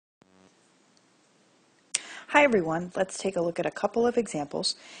Hi everyone, let's take a look at a couple of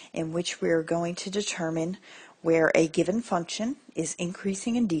examples in which we're going to determine where a given function is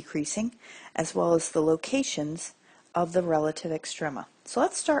increasing and decreasing, as well as the locations of the relative extrema. So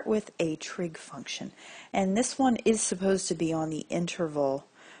let's start with a trig function, and this one is supposed to be on the interval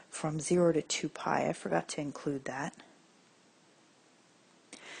from 0 to 2 pi. I forgot to include that.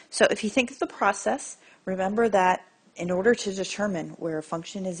 So if you think of the process, remember that in order to determine where a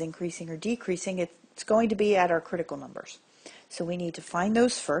function is increasing or decreasing, it's going to be at our critical numbers. So we need to find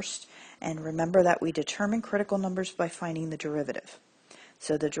those first, and remember that we determine critical numbers by finding the derivative.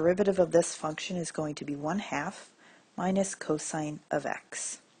 So the derivative of this function is going to be 1/2 minus cosine of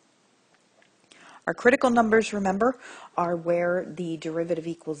x. Our critical numbers, remember, are where the derivative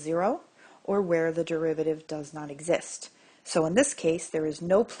equals 0 or where the derivative does not exist. So in this case, there is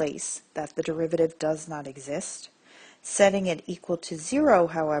no place that the derivative does not exist. Setting it equal to 0,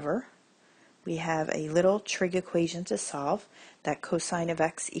 however, we have a little trig equation to solve, that cosine of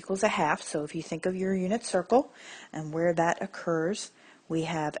x equals 1/2. So if you think of your unit circle and where that occurs, we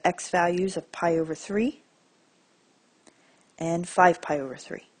have x values of pi over 3 and 5 pi over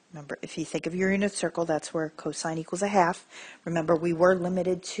 3. Remember, if you think of your unit circle, that's where cosine equals 1/2. Remember, we were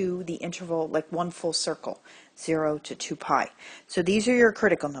limited to the interval, like one full circle, 0 to 2 pi. So these are your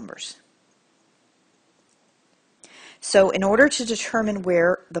critical numbers. So in order to determine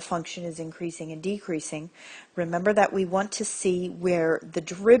where the function is increasing and decreasing, remember that we want to see where the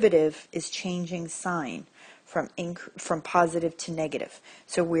derivative is changing sign from positive to negative.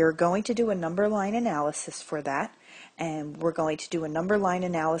 So we're going to do a number line analysis for that, and we're going to do a number line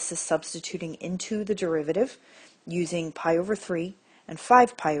analysis substituting into the derivative using pi over 3 and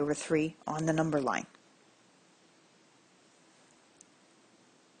 5 pi over 3 on the number line.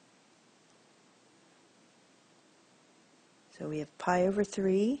 So we have pi over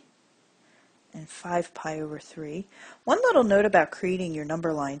 3 and 5 pi over 3. One little note about creating your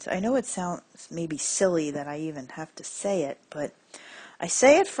number lines. I know it sounds maybe silly that I even have to say it, but I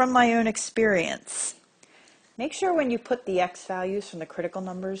say it from my own experience. Make sure when you put the x values from the critical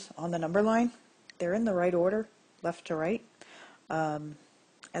numbers on the number line, they're in the right order, left to right.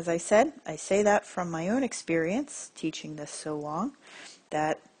 As I said, I say that from my own experience, teaching this so long,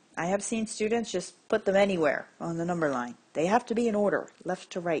 that I have seen students just put them anywhere on the number line. They have to be in order,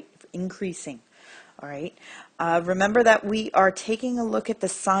 left to right, increasing. All right. Remember that we are taking a look at the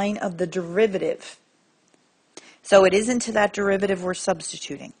sign of the derivative. So it is into that derivative we're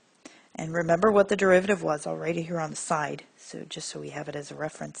substituting. And remember what the derivative was. I'll write it here on the side, so just so we have it as a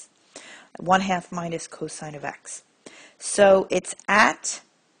reference. 1/2 minus cosine of x. So it's at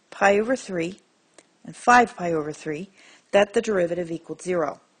pi over 3 and 5 pi over 3 that the derivative equals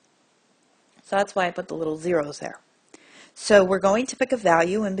 0. So that's why I put the little zeros there. So we're going to pick a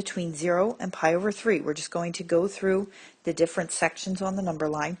value in between 0 and pi over 3. We're just going to go through the different sections on the number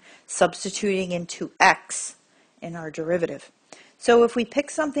line, substituting into x in our derivative. So if we pick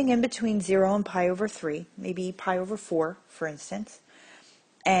something in between 0 and pi over 3, maybe pi over 4, for instance,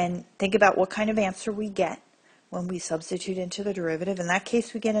 and think about what kind of answer we get when we substitute into the derivative. In that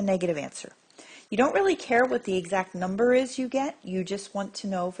case, we get a negative answer. You don't really care what the exact number is you get, you just want to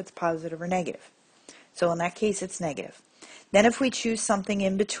know if it's positive or negative. So in that case, it's negative. Then if we choose something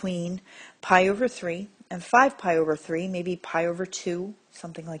in between pi over 3 and 5 pi over 3, maybe pi over 2,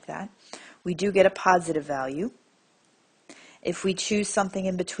 something like that, we do get a positive value. If we choose something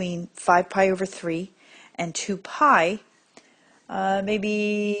in between 5 pi over 3 and 2 pi,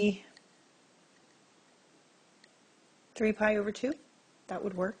 maybe 3 pi over 2, that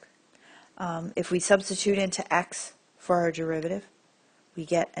would work. If we substitute into x for our derivative, we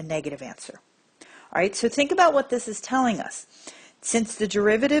get a negative answer. All right, so think about what this is telling us. Since the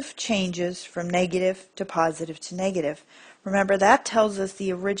derivative changes from negative to positive to negative, remember that tells us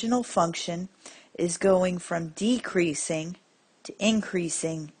the original function is going from decreasing to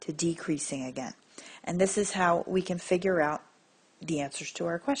increasing to decreasing again. And this is how we can figure out the answers to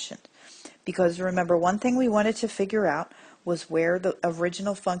our questions. Because remember, one thing we wanted to figure out was where the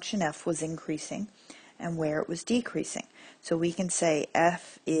original function f was increasing and where it was decreasing. So we can say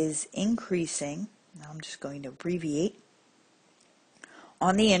f is increasing. Now I'm just going to abbreviate.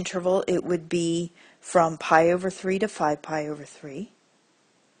 On the interval, it would be from pi over 3 to 5 pi over 3.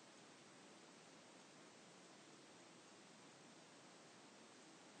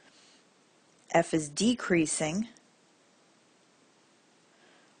 F is decreasing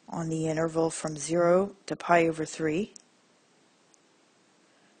on the interval from 0 to pi over 3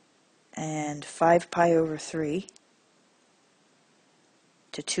 and 5 pi over 3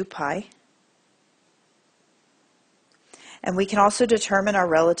 to 2 pi. And we can also determine our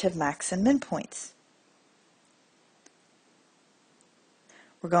relative max and min points.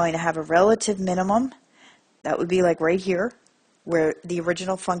 We're going to have a relative minimum. That would be like right here, where the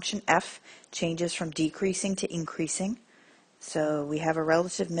original function f changes from decreasing to increasing. So we have a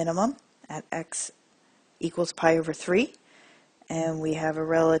relative minimum at x equals pi over 3, and we have a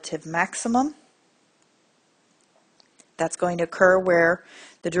relative maximum. That's going to occur where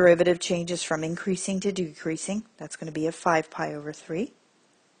the derivative changes from increasing to decreasing. That's going to be at 5 pi over 3.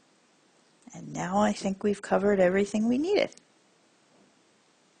 And now I think we've covered everything we needed.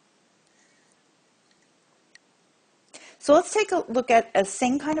 So let's take a look at a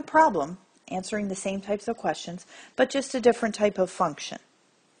same kind of problem, answering the same types of questions, but just a different type of function.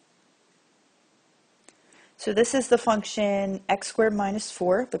 So this is the function x squared minus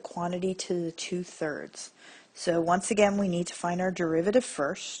 4, the quantity to the 2/3. So once again, we need to find our derivative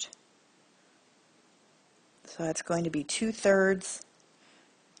first. So that's going to be 2/3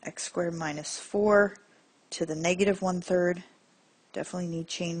 x squared minus 4 to the negative 1/3. Definitely need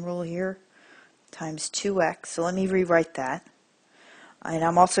chain rule here. Times 2x. So let me rewrite that. And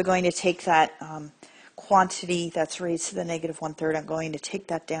I'm also going to take that quantity that's raised to the negative 1/3. I'm going to take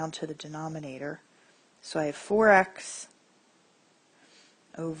that down to the denominator. So I have 4x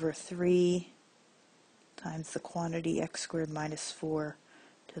over 3 times the quantity x squared minus 4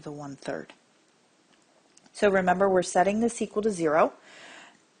 to the 1/3. So remember, we're setting this equal to 0.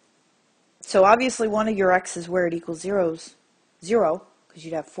 So obviously one of your x's where it equals 0 is 0, because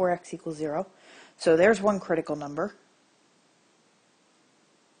you'd have 4x equals 0. So there's one critical number.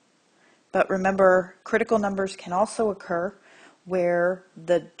 But remember, critical numbers can also occur where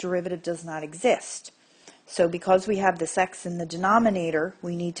the derivative does not exist. So because we have this x in the denominator,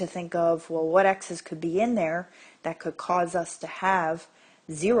 we need to think of, well, what x's could be in there that could cause us to have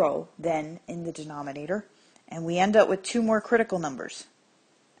 0 then in the denominator. And we end up with two more critical numbers,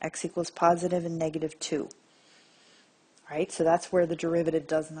 x equals positive and negative 2. Right? So that's where the derivative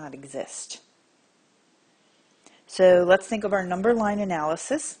does not exist. So let's think of our number line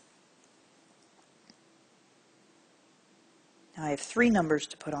analysis. Now I have 3 numbers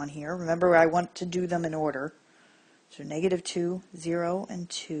to put on here. Remember, I want to do them in order. So negative 2, 0, and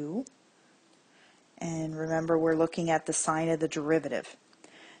 2. And remember, we're looking at the sign of the derivative.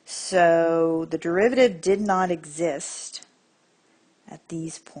 So the derivative did not exist at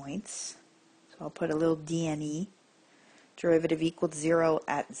these points. So I'll put a little DNE. Derivative equals 0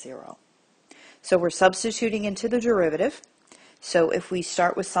 at 0. So we're substituting into the derivative. So if we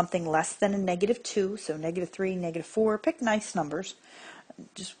start with something less than a negative 2, so negative 3, negative 4, pick nice numbers,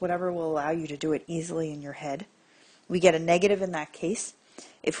 just whatever will allow you to do it easily in your head. We get a negative in that case.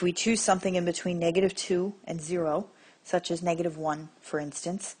 If we choose something in between negative 2 and 0, such as negative 1, for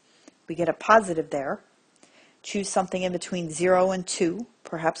instance, we get a positive there. Choose something in between 0 and 2,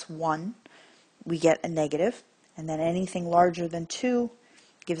 perhaps 1, we get a negative. And then anything larger than 2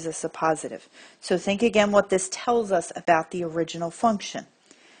 gives us a positive. So think again what this tells us about the original function.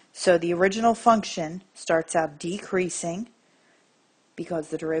 So the original function starts out decreasing because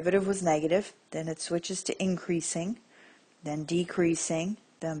the derivative was negative, then it switches to increasing, then decreasing,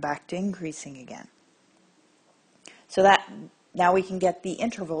 then back to increasing again. So that now we can get the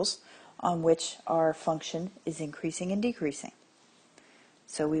intervals on which our function is increasing and decreasing.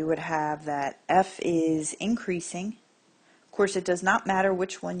 So we would have that f is increasing. Of course, it does not matter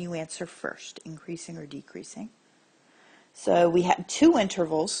which one you answer first, increasing or decreasing. So we had 2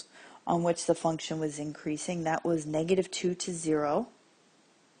 intervals on which the function was increasing. That was negative 2 to 0,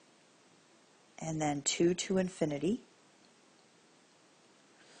 and then 2 to infinity.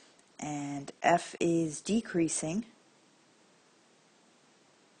 And f is decreasing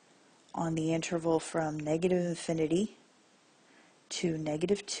on the interval from negative infinity to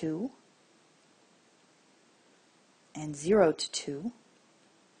negative 2 and 0 to 2.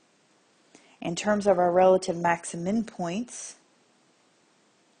 In terms of our relative max and min points,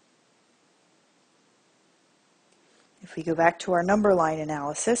 if we go back to our number line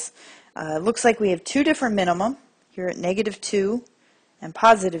analysis, it looks like we have 2 different minimum here at negative 2 and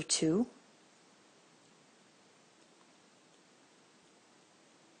positive 2.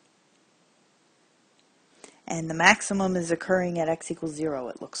 And the maximum is occurring at x equals 0,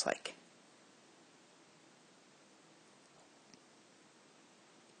 it looks like.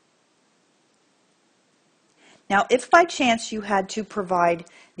 Now, if by chance you had to provide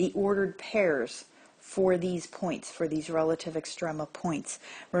the ordered pairs for these points, for these relative extrema points,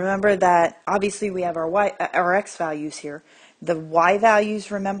 remember that obviously we have our x values here. The y values,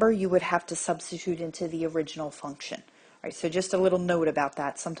 remember, you would have to substitute into the original function. All right, so just a little note about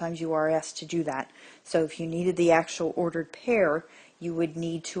that. Sometimes you are asked to do that. So if you needed the actual ordered pair, you would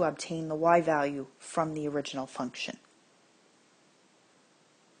need to obtain the y value from the original function.